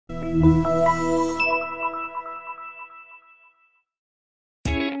Come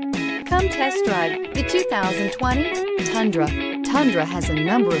test drive the 2020 Tundra. Tundra has a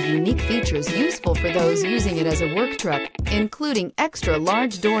number of unique features useful for those using it as a work truck, including extra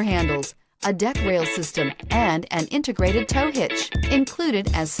large door handles, a deck rail system, and an integrated tow hitch. Included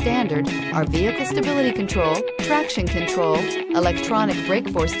as standard are vehicle stability control, traction control, electronic brake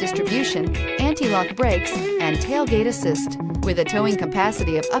force distribution, anti-lock brakes, and tailgate assist. With a towing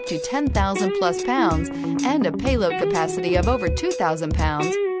capacity of up to 10,000 plus pounds and a payload capacity of over 2,000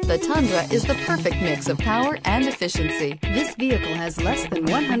 pounds, the Tundra is the perfect mix of power and efficiency. This vehicle has less than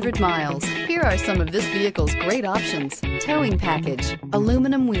 100 miles. Here are some of this vehicle's great options: towing package,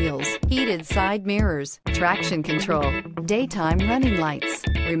 aluminum wheels, heated side mirrors, traction control, daytime running lights,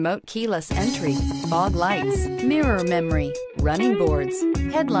 remote keyless entry, fog lights, mirror memory, running boards,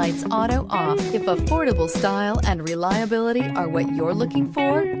 headlights auto off. If affordable style and reliability are what you're looking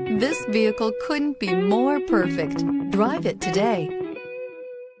for, this vehicle couldn't be more perfect. Drive it today.